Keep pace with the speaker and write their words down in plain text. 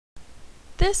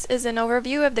This is an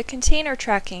overview of the container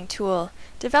tracking tool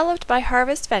developed by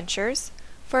Harvest Ventures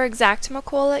for Exact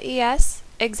Macola ES,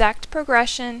 Exact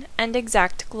Progression, and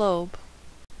Exact Globe.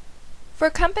 For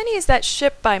companies that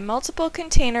ship by multiple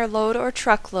container load or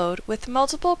truckload with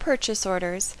multiple purchase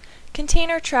orders,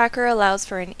 Container Tracker allows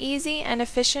for an easy and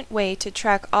efficient way to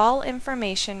track all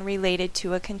information related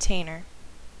to a container.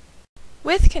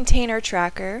 With Container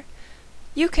Tracker,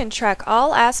 you can track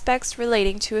all aspects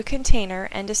relating to a container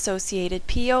and associated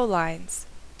PO lines.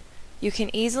 You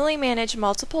can easily manage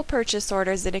multiple purchase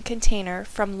orders in a container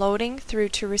from loading through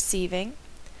to receiving.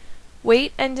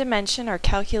 Weight and dimension are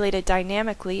calculated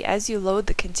dynamically as you load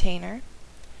the container.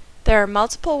 There are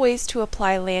multiple ways to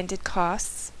apply landed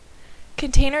costs.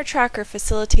 Container Tracker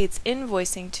facilitates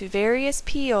invoicing to various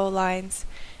PO lines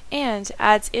and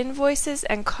adds invoices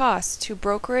and costs to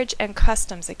brokerage and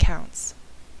customs accounts.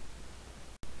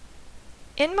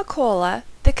 In Macola,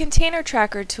 the Container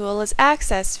Tracker tool is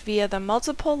accessed via the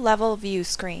Multiple Level View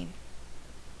screen.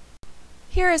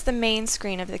 Here is the main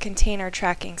screen of the container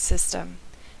tracking system.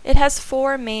 It has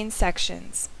 4 main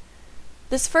sections.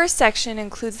 This first section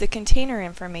includes the container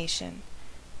information.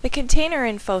 The Container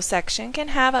Info section can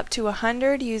have up to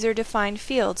 100 user-defined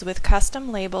fields with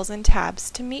custom labels and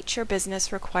tabs to meet your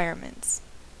business requirements.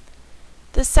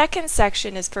 The second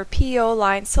section is for PO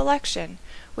line selection,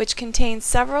 which contains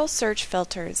several search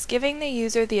filters, giving the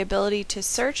user the ability to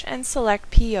search and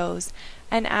select POs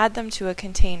and add them to a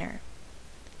container.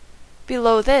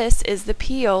 Below this is the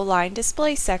PO line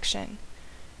display section.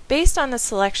 Based on the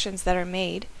selections that are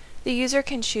made, the user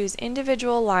can choose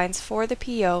individual lines for the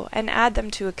PO and add them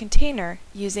to a container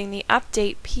using the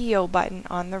Update PO button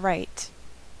on the right.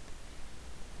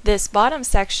 This bottom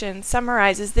section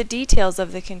summarizes the details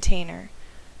of the container.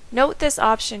 Note this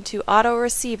option to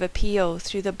auto-receive a PO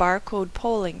through the barcode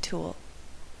polling tool.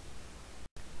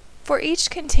 For each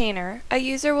container, a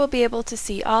user will be able to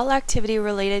see all activity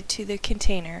related to the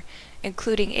container,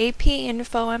 including AP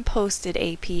info and posted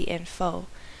AP info,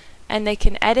 and they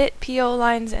can edit PO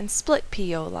lines and split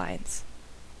PO lines.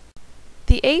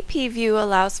 The AP view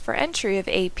allows for entry of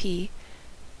AP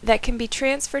that can be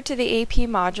transferred to the AP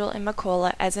module in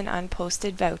Macola as an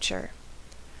unposted voucher.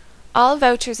 All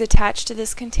vouchers attached to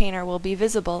this container will be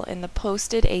visible in the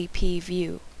Posted AP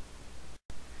view.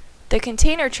 The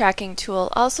Container Tracking tool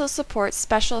also supports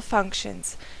special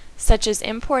functions, such as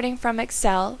importing from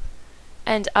Excel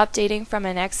and updating from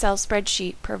an Excel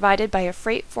spreadsheet provided by a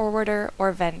freight forwarder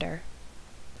or vendor.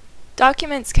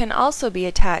 Documents can also be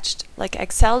attached, like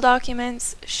Excel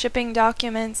documents, shipping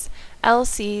documents,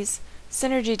 LCs,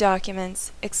 Synergy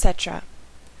documents, etc.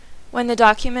 When the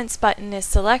Documents button is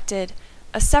selected,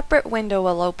 a separate window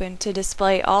will open to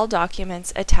display all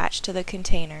documents attached to the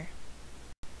container.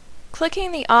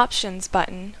 Clicking the Options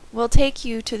button will take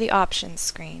you to the Options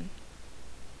screen.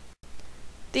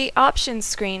 The Options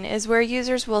screen is where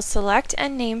users will select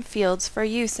and name fields for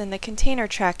use in the Container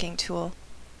Tracking tool.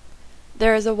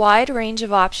 There is a wide range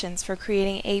of options for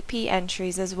creating AP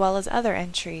entries as well as other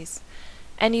entries,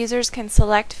 and users can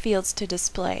select fields to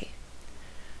display.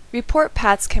 Report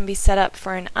paths can be set up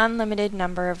for an unlimited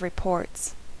number of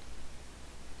reports.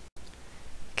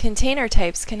 Container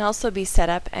types can also be set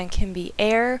up and can be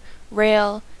air,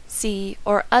 rail, sea,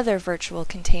 or other virtual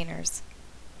containers.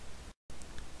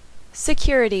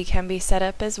 Security can be set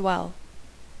up as well.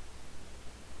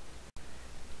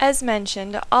 As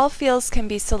mentioned, all fields can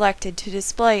be selected to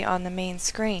display on the main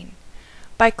screen.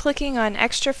 By clicking on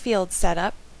Extra Field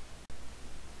Setup,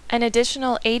 an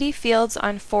additional 80 fields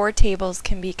on 4 tables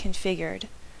can be configured.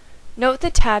 Note the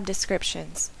tab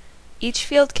descriptions. Each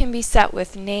field can be set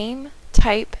with name,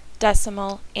 type,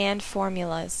 decimal, and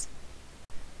formulas.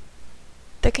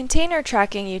 The Container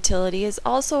Tracking utility is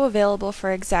also available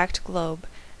for Exact Globe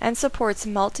and supports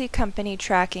multi-company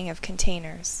tracking of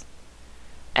containers.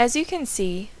 As you can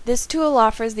see, this tool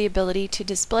offers the ability to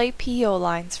display PO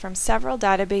lines from several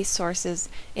database sources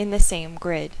in the same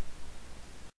grid.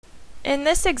 In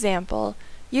this example,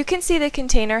 you can see the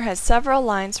container has several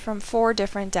lines from 4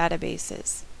 different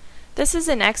databases. This is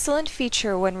an excellent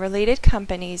feature when related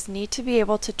companies need to be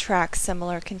able to track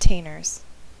similar containers.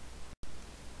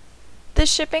 The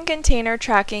Shipping Container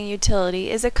Tracking utility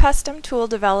is a custom tool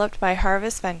developed by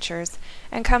Harvest Ventures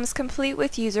and comes complete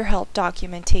with user help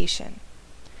documentation.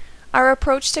 Our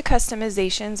approach to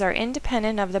customizations are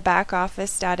independent of the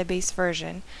back-office database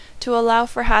version to allow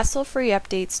for hassle-free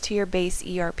updates to your base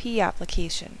ERP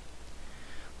application.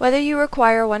 Whether you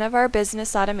require one of our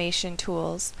business automation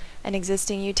tools, an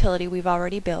existing utility we've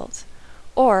already built,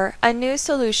 or a new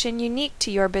solution unique to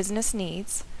your business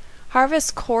needs,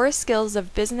 Harvest's core skills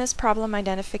of business problem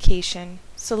identification,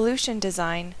 solution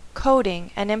design,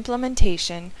 coding, and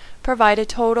implementation provide a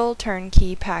total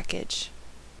turnkey package.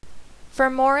 For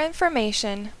more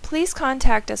information, please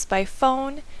contact us by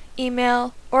phone,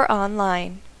 email, or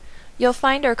online. You'll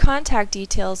find our contact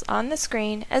details on the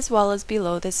screen as well as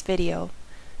below this video.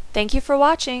 Thank you for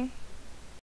watching.